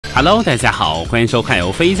Hello， 大家好，欢迎收看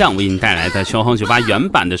由飞将为您带来的拳皇98原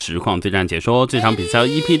版的实况对战解说。这场比赛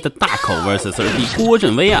1P 的大口 vs 2D 郭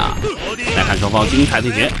振威啊，来看双方精彩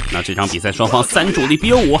对决。那这场比赛双方3主力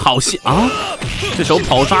BO5好戏啊！这手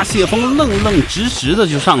跑抓谢风愣直直的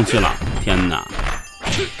就上去了，天哪！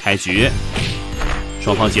开局，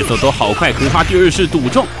双方节奏都好快，空发第二式赌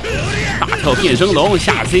中，大跳变身龙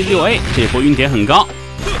下 C6A， 这波晕点很高。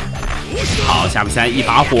好，下比赛一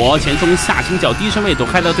把火，前冲下倾角低身位躲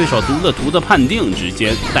开了对手毒的图的判定，直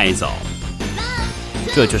接带走。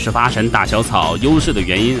这就是八神打小草优势的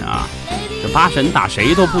原因啊！这八神打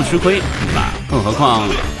谁都不吃亏，对吧？更何况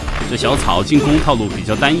这小草进攻套路比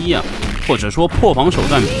较单一啊，或者说破防手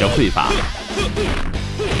段比较匮乏。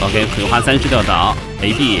OK， 葵花3式吊倒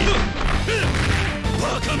AB 啊，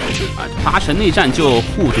这八神内战就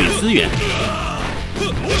互怼资源。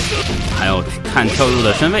还有看跳入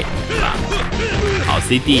的身位，对吧？好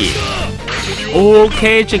CD，OK，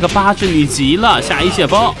 这个八智女急了，下一谢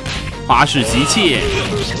风，花式集气，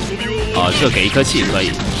这给一颗气可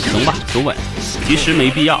以，行吧，求稳。其实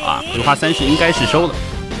没必要啊，葵花3式应该是收了，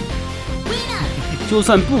就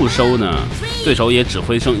算不收呢，对手也只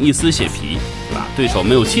会剩一丝血皮，对吧？对手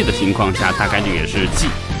没有气的情况下，大概率也是技。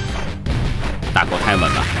大口太稳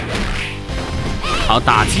了，好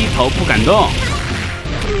打击头不敢动。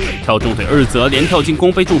跳重腿2则连跳进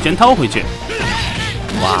攻被重拳掏回去，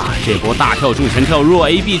哇！这波大跳重拳跳入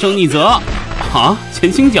AB 正逆则，啊！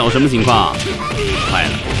前倾角什么情况？坏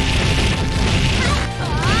了！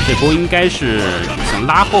这波应该是想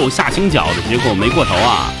拉后下倾角的，结果没过头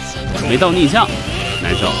啊，没到逆向，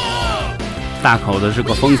难受。大口的这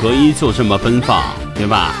个风格依旧这么奔放，对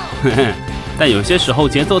吧？但有些时候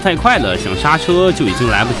节奏太快了，想刹车就已经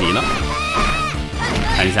来不及了。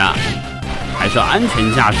看一下。还是要安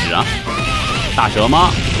全驾驶啊！大蛇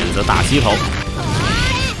吗？选择大鸡头。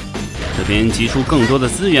这边集出更多的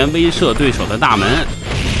资源，威慑对手的大门。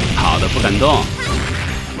好的，不敢动。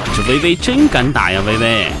这微微真敢打呀，微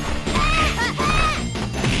微。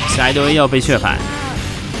下一对要被血反，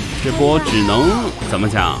这波只能怎么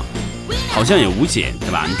讲？好像也无解，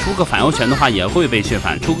对吧？你出个反腰拳的话也会被血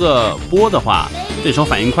反，出个波的话，对手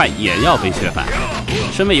反应快也要被血反。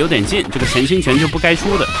身位有点近，这个前倾拳就不该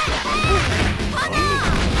出的。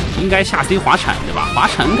应该下 C 滑铲对吧？滑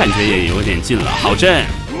铲感觉也有点近了。好震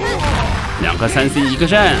，2个3C 1个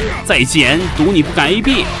震，再减，赌你不敢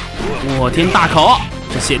AB。我天，大口，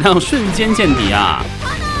这血量瞬间见底啊！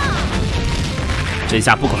这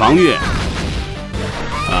下不可防御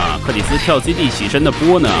啊！克里斯跳 CD 起身的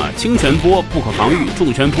波呢？轻拳波不可防御，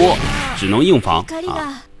重拳波只能硬防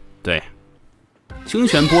啊。对，轻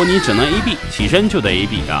拳波你只能 AB， 起身就得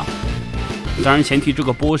AB 啊。当然前提这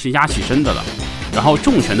个波是压起身的了。然后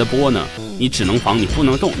重拳的波呢，你只能防，你不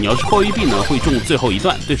能动。你要是后 AB 呢，会中最后一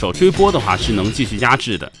段。对手追波的话是能继续压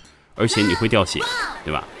制的，而且你会掉血，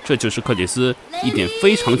对吧？这就是克里斯一点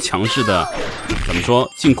非常强势的，怎么说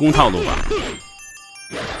进攻套路吧。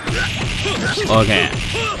OK，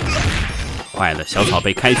 坏了，小草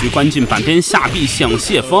被开局关进板边下臂想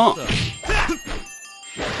泄风。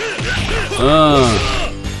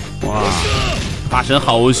哇，八神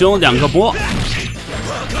好凶，2个波。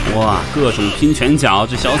哇，各种拼拳脚，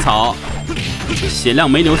这小草血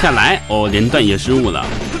量没留下来哦，连段也失误了，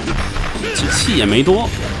这气也没多。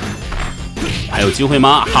还有机会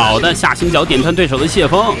吗？好的，下倾角点断对手的泄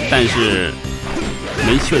风，但是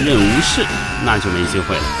没确认无视，那就没机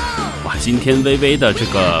会了。哇，今天微微的这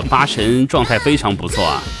个八神状态非常不错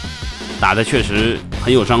啊，打的确实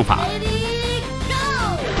很有章法。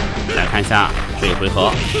来看一下这一回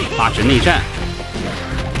合八神内战。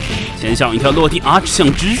前向一条落地啊，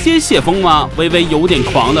想直接泄风吗？微微有点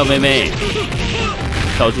狂的，微微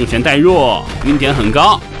跳重拳带入，晕点很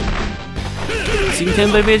高。今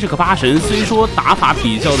天微微这个八神虽说打法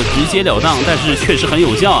比较的直截了当，但是确实很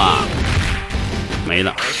有效啊。没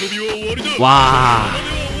了，哇！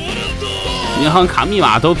银行卡密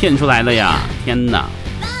码都骗出来了呀！天哪，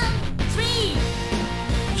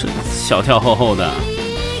这小跳厚厚的。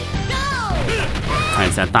看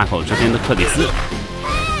一下大口这边的克里斯。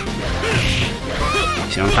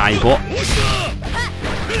想杀一波，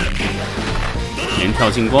连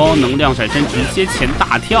跳进攻，能量闪身直接前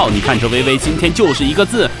大跳。你看这微微今天就是一个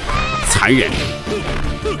字，残忍。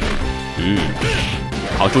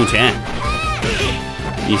好重拳，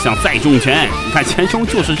你想再重拳？你看前冲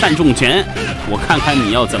就是站重拳，我看看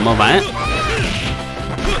你要怎么玩。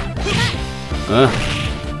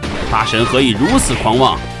八神何以如此狂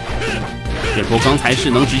妄？这波刚才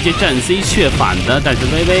是能直接站 C 却反的，但是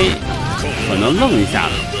微微可能愣一下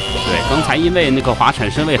了。对，刚才因为那个滑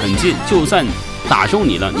铲身位很近，就算打中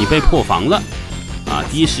你了，你被破防了啊，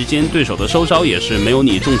第一时间对手的收招也是没有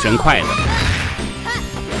你重拳快的。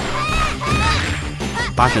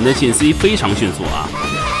八神的进 C 非常迅速啊。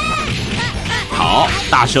好，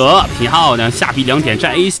大蛇漂亮，下臂2点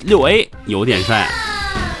战 A6A 有点帅。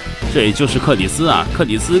这也就是克里斯啊，克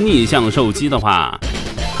里斯逆向受击的话，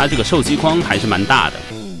他这个受击框还是蛮大的。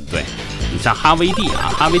对，你像哈维蒂啊，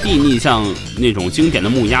哈维蒂逆向那种经典的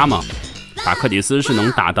木鸭嘛，打克里斯是能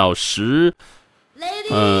打到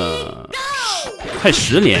快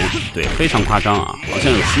10连，对，非常夸张啊，好像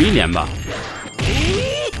有11连吧。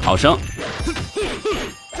好生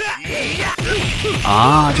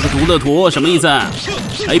啊，这个独乐图什么意思？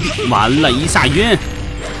哎，完了，一下晕，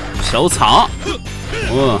小草。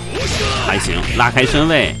还行，拉开身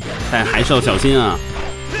位，但还是要小心啊！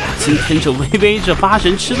今天这微微这八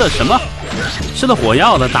神吃的什么？吃了火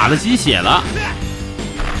药的，打了鸡血了。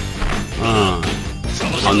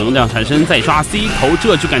好能量产生，再抓 C 头，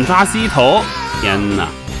这就敢抓 C 头！天哪，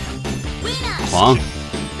狂！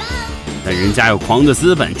但人家有狂的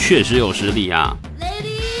资本，确实有实力啊！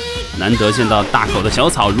难得见到大口的小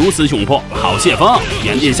草如此窘迫，好泄风，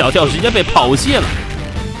原地小跳直接被跑卸了。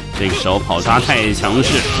这个手跑抓太强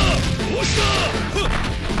势，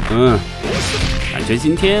感觉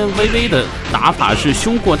今天微微的打法是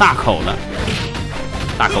凶过大口了。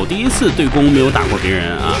大口第一次对攻没有打过别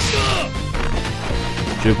人啊！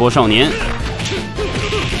直播少年，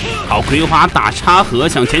好葵花打插盒，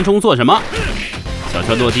想前冲做什么？小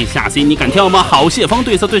跳落地下 C， 你敢跳吗？好泄风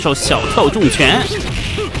对策对手小跳重拳，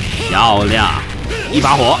漂亮，一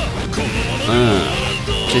把火，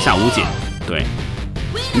之下无解，对。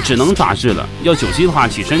你只能抓制了，要9击的话，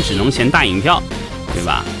起身只能先大影跳，对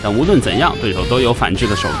吧？但无论怎样，对手都有反制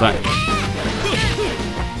的手段。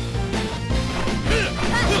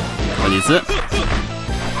克里斯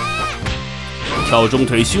跳中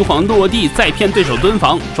腿虚晃落地，再骗对手蹲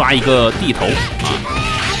防，抓一个地头啊！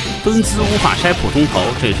蹲姿无法筛普通头，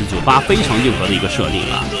这也是98非常硬核的一个设定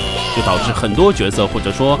啊，就导致很多角色或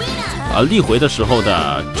者说立回的时候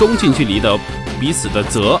的中近距离的彼此的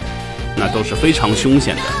责。那都是非常凶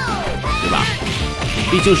险的，对吧？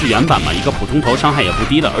毕竟是原版嘛，一个普通头伤害也不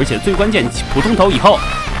低了，而且最关键，普通头以后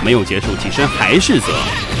没有结束，起身还是责，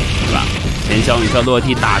对吧？前小女跳落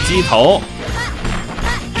地打击头，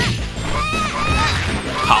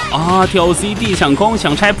好啊，跳 C 地上空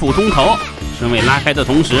想拆普通头，身位拉开的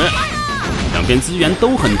同时，两边资源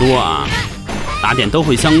都很多啊，打点都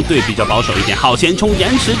会相对比较保守一点。好，前冲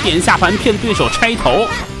延迟点下盘骗对手拆头。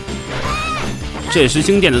这也是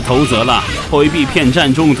经典的头责了，后一臂骗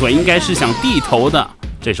站重腿，应该是想地头的。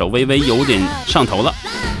这手微微有点上头了，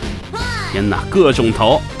天哪，各种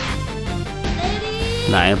头！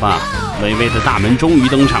来吧，微微的大门终于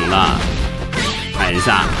登场了，看一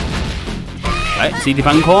下，来 CD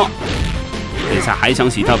翻空，这下还想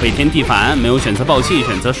起跳被天地反，没有选择爆气，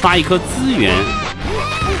选择刷一颗资源。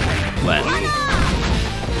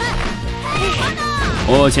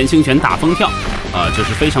前倾拳打风跳啊，这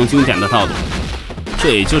是非常经典的套路。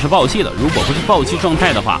这也就是爆气了，如果不是爆气状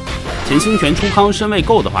态的话，前倾拳出康身位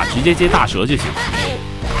够的话，直接接大蛇就行。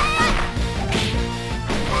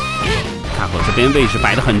大口这边位置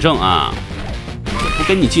摆得很正啊，也不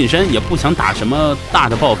跟你近身，也不想打什么大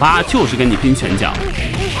的爆发，就是跟你拼拳脚。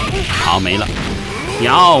好，没了，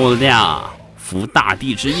漂亮，扶大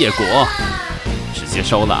地之叶果，直接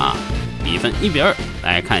收了啊，比分1-2。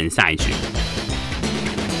来看下一局。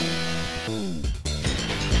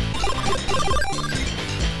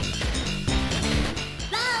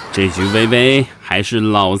这局微微还是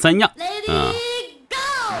老三样，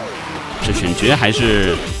这选角还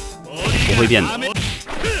是不会变的。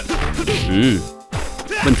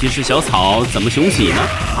问题是小草怎么雄起呢？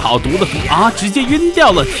好毒的啊，直接晕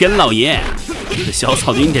掉了！天老爷，这小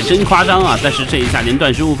草的晕点真夸张啊！但是这一下连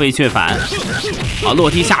段失误被却反，啊，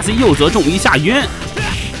落地下 C 又责中一下晕，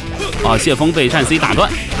啊，谢峰被战 C 打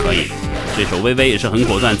断，可以。这手微微也是很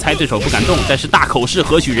果断，猜对手不敢动，但是大口是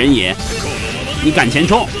何许人也？你敢前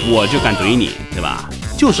冲，我就敢怼你，对吧？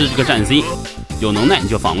就是这个战 C， 有能耐你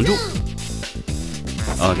就防住。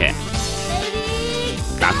OK，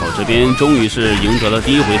 大口这边终于是赢得了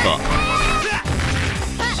第一回合，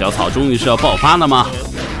小草终于是要爆发了吗？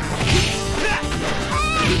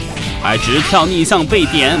哎，直跳逆向被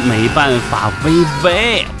点，没办法，微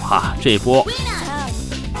微，哇，这波，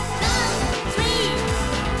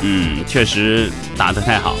确实打得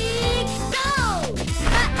太好。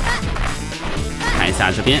看一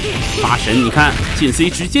下这边八神，你看进 C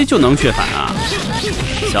直接就能却反啊！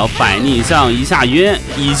小百逆向一下晕，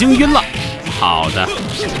已经晕了。好的，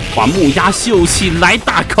把木鸭秀起来，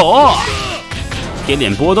大口贴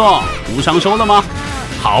脸波动，无伤收了吗？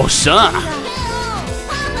好神！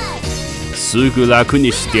すぐ楽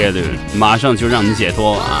にしてる，马上就让你解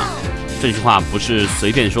脱啊！这句话不是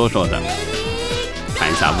随便说说的。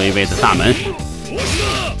看一下微微的大门，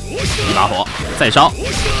一把火，再烧，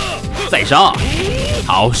再烧，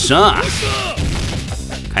好生啊！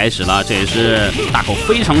开始了，这也是大口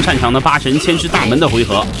非常擅长的八神牵制大门的回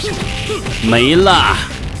合。没了，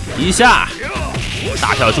一下，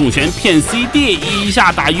大跳重拳骗 CD， 一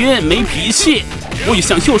下打晕，没脾气。我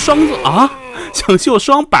想秀双啊，想秀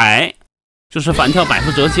双百，就是反跳百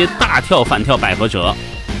合折接大跳反跳百合折。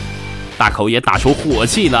大口也打出火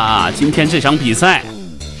气了啊！今天这场比赛，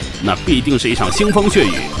那必定是一场腥风血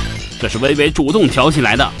雨。这是微微主动挑起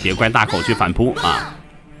来的，别怪大口去反扑啊！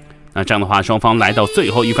那这样的话，双方来到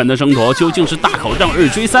最后一番的争夺，究竟是大口让2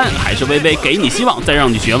追3，还是微微给你希望再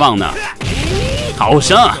让你绝望呢？好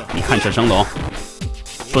生，你看这升龙，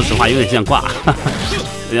说实话有点像挂，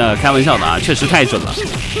开玩笑的啊，确实太准了。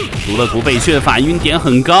毒了图被血反晕点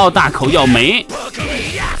很高，大口要没。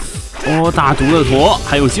哦，大毒了图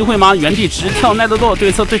还有机会吗？原地直跳奈德洛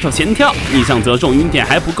对侧对手前跳，逆向则中晕点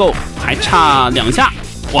还不够，还差2下。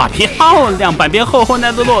哇，漂亮！板边后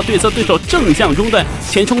奈德洛对侧对手正向中断，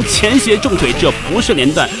前冲前斜重腿，这不是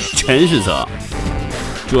连段，全是则。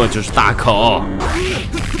这就是大口！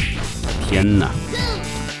天哪，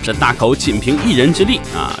这大口仅凭一人之力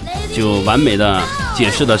啊，就完美的解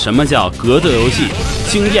释了什么叫格斗游戏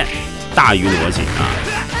经验大于逻辑啊！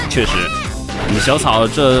确实。小草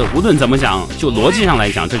这无论怎么讲，就逻辑上来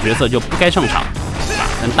讲，这角色就不该上场，对吧？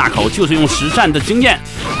但大口就是用实战的经验，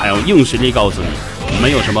还有硬实力告诉你，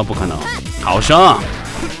没有什么不可能。好生，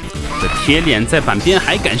这贴脸在板边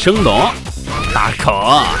还敢升龙，大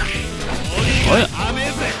口！哎呀，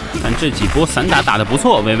看这几波散打打得不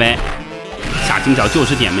错，微微下轻脚就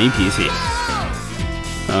是点没脾气。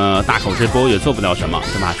大口这波也做不了什么，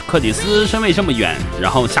对吧？克里斯身位这么远，然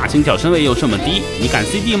后下轻脚身位又这么低，你敢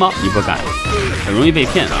CD 吗？你不敢，很容易被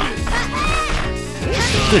骗啊！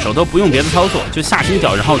对手都不用别的操作，就下轻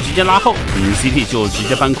脚，然后直接拉后，CP 就直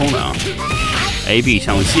接搬空了啊 ！AB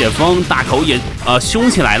想泄风，大口也凶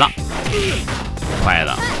起来了，坏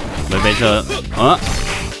了，微微这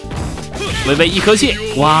微微一颗气，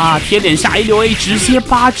哇！贴脸下一溜 A 直接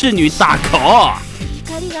8智女大口。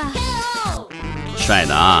帅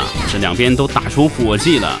的啊！这两边都打出火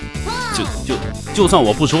气了，就算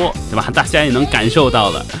我不说，对吧？大家也能感受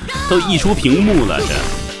到了，都溢出屏幕了，这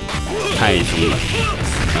太凶了。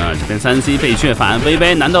这边3C 被血反，微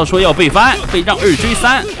微难道说要被翻？被让2追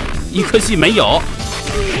3，一颗戏没有。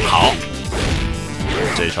好，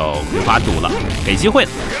这手无法赌了，给机会了。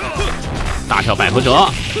大跳百合折，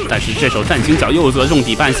但是这手站轻脚右侧重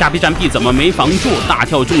底半下臂站臂怎么没防住？大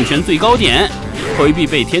跳重拳最高点，回避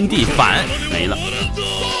被天地反没了。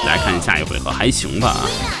来看下一回合，还行吧？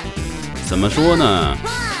怎么说呢？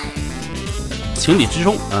情理之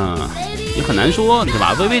中，也很难说，对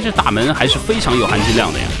吧？微微这大门还是非常有含金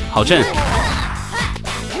量的呀。好阵，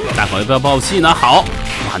待会儿要不要爆气呢？好，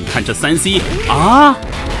哇，你看这3C 啊，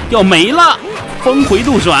要没了，峰回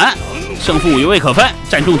路转。胜负犹未可分，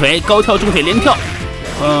站重腿，高跳重腿连跳，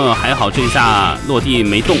还好这下落地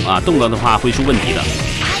没动啊，动了的话会出问题的。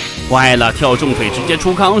坏了，跳重腿直接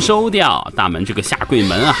出康收掉，大门这个下跪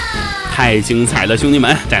门啊，太精彩了，兄弟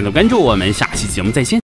们，点个关注，我们下期节目再见。